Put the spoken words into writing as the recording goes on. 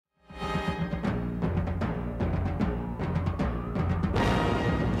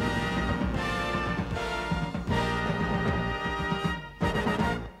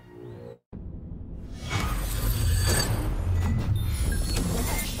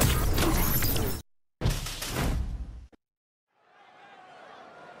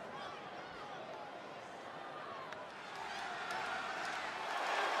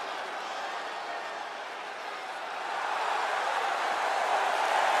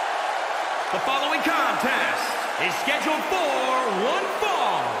The following contest is scheduled for one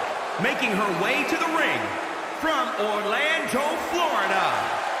fall. Making her way to the ring from Orlando, Florida,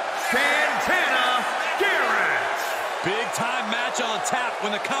 Santana Garrett. Big time match on tap.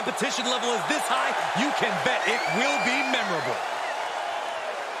 When the competition level is this high, you can bet it will be memorable.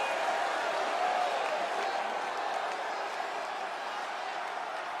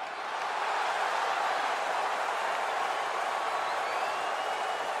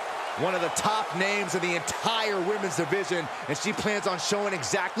 One of the top names in the entire women's division, and she plans on showing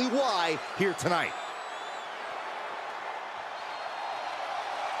exactly why here tonight.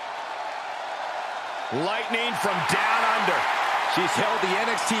 Lightning from down under. She's held the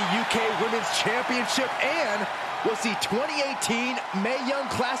NXT UK Women's Championship and was the 2018 Mae Young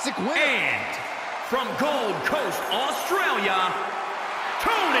Classic winner. And from Gold Coast, Australia,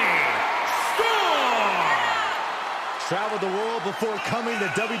 Toni Storm. Traveled the world before coming to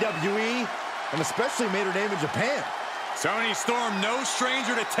WWE, and especially made her name in Japan. Toni Storm, no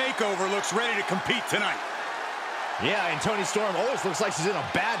stranger to takeover, looks ready to compete tonight. Yeah, and Toni Storm always looks like she's in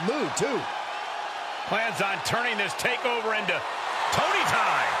a bad mood, too. Plans on turning this takeover into Toni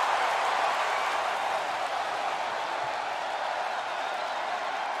time.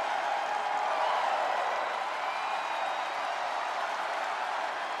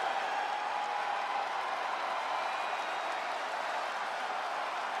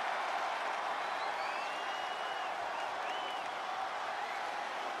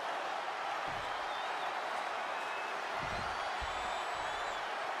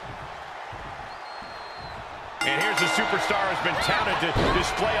 And here's a superstar who's been touted to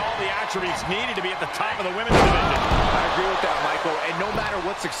display all the attributes needed to be at the top of the women's division. I agree with that, Michael. And no matter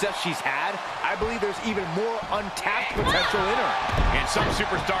what success she's had, I believe there's even more untapped potential in her. And some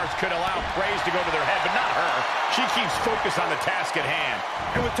superstars could allow praise to go to their head, but not her. She keeps focused on the task at hand.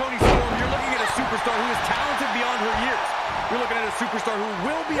 And with Toni Storm, you're looking at a superstar who is talented beyond her years. You're looking at a superstar who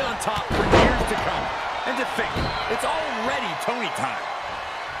will be on top for years to come. And to think, it's already Toni time.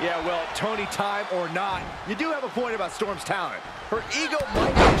 Yeah, well, Toni time or not, you do have a point about Storm's talent. Her ego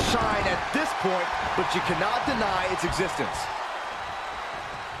might not shine at this point, but you cannot deny its existence.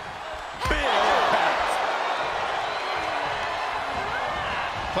 Big impact.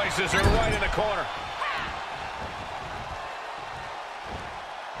 Places her right in the corner.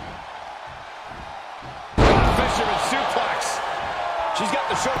 Fisherman suplex. She's got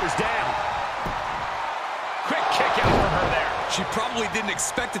the shoulders down. Quick kick out from her there. She probably didn't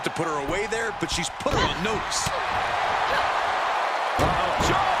expect it to put her away there, but she's put her on notice.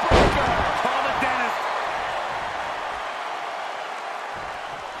 Jawbreaker! Call it, Dennis.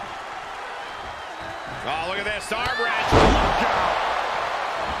 Oh, look at this. Arm wrench. Look out.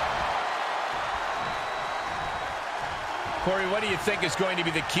 Corey, what do you think is going to be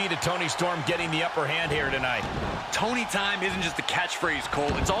the key to Toni Storm getting the upper hand here tonight? Toni time isn't just a catchphrase,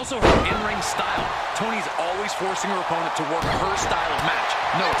 Cole. It's also her in-ring style. Toni's always forcing her opponent to work her style of match.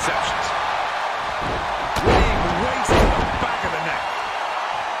 No exceptions. Laying waste to the back of the neck.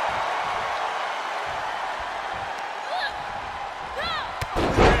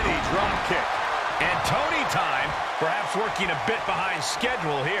 Pretty drop kick. And Toni time, perhaps working a bit behind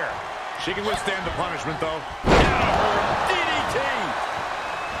schedule here. She can withstand the punishment, though. Down her DDT.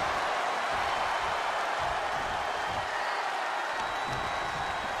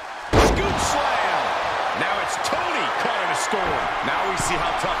 Scoop slam. Now it's Toni caught in a storm. Now we see how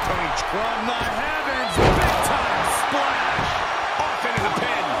tough Toni from the heavens. Big time splash. Off into the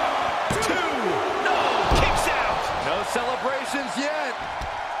pin. Two. No. Kicks out. No celebrations yet.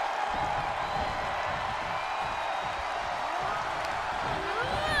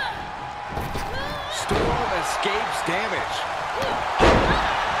 Storm escapes damage.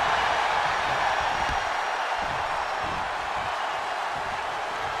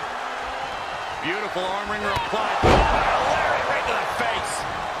 Beautiful arm wringer applied. Larry right to the face.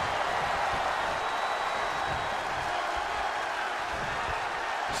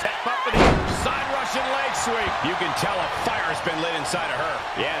 Set up for the side Russian leg sweep. You can tell a fire's been lit inside of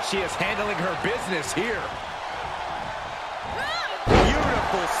her. Yeah, she is handling her business here.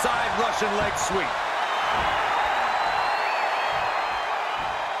 Beautiful side Russian leg sweep.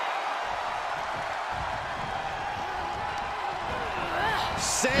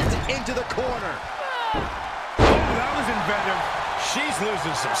 Sent into the corner. Oh, that was inventive. She's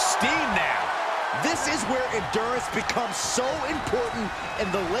losing some steam now. This is where endurance becomes so important in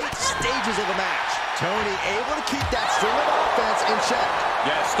the late stages of the match. Toni able to keep that string of offense in check.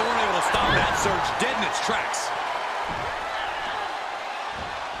 Yeah, Storm able to stop that surge dead in its tracks.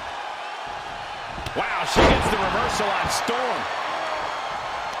 Wow, she gets the reversal on Storm.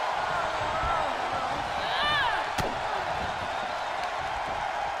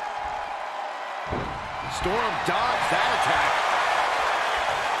 Storm dodged that attack.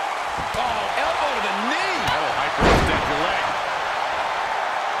 Oh, elbow to the knee. That'll hyperextend your leg.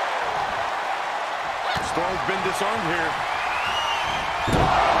 Storm's been disarmed here.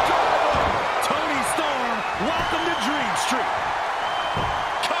 Toni Storm, welcome to Dream Street.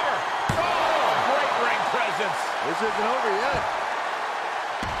 Cover. Oh, great ring presence. This isn't over yet.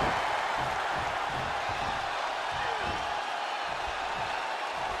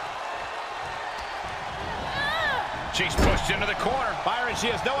 She's pushed into the corner. Byron, she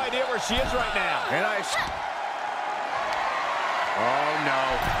has no idea where she is right now. And Oh, no.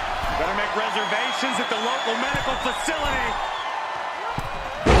 Better make reservations at the local medical facility.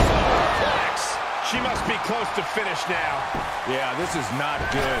 Flex. She must be close to finish now. Yeah, this is not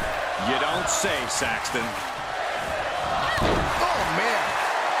good. You don't say, Saxton. oh, man.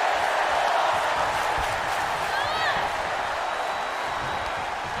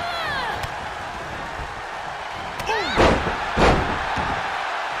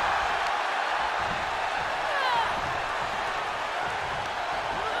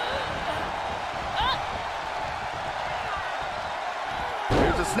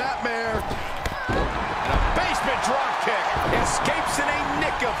 Here's a snapmare. And a basement drop kick. Escapes in a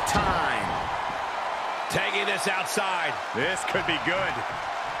nick of time. Tagging this outside. This could be good.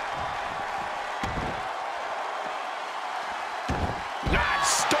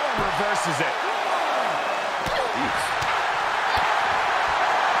 Storm reverses it.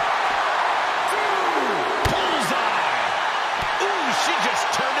 Bullseye. Ooh, she just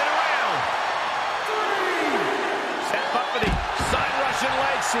turned it around. Step up for the side Russian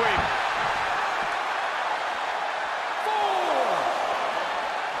leg sweep. 4.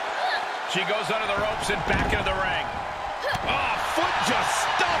 She goes under the ropes and back into the ring. Oh, foot just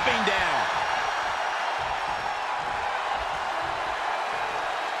stomping down.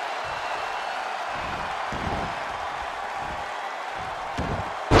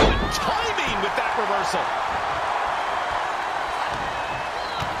 With that reversal.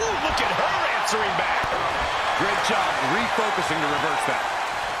 Ooh, look at her answering back. Great job refocusing to reverse that.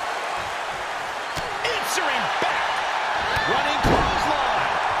 Answering back. Running clothesline.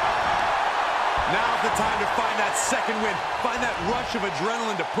 Now's the time to find that second win. Find that rush of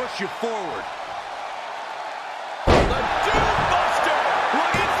adrenaline to push you forward. The Doom Buster.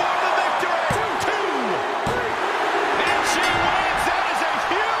 Looking for the victory. 2. And she wins. That is a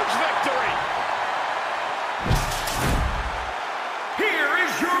huge victory. Here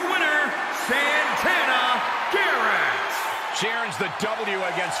is your winner, Santana Garrett. She earns the W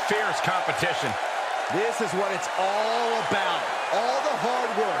against fierce competition. This is what it's all about. All the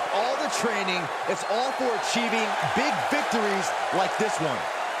hard work, all the training, it's all for achieving big victories like this one.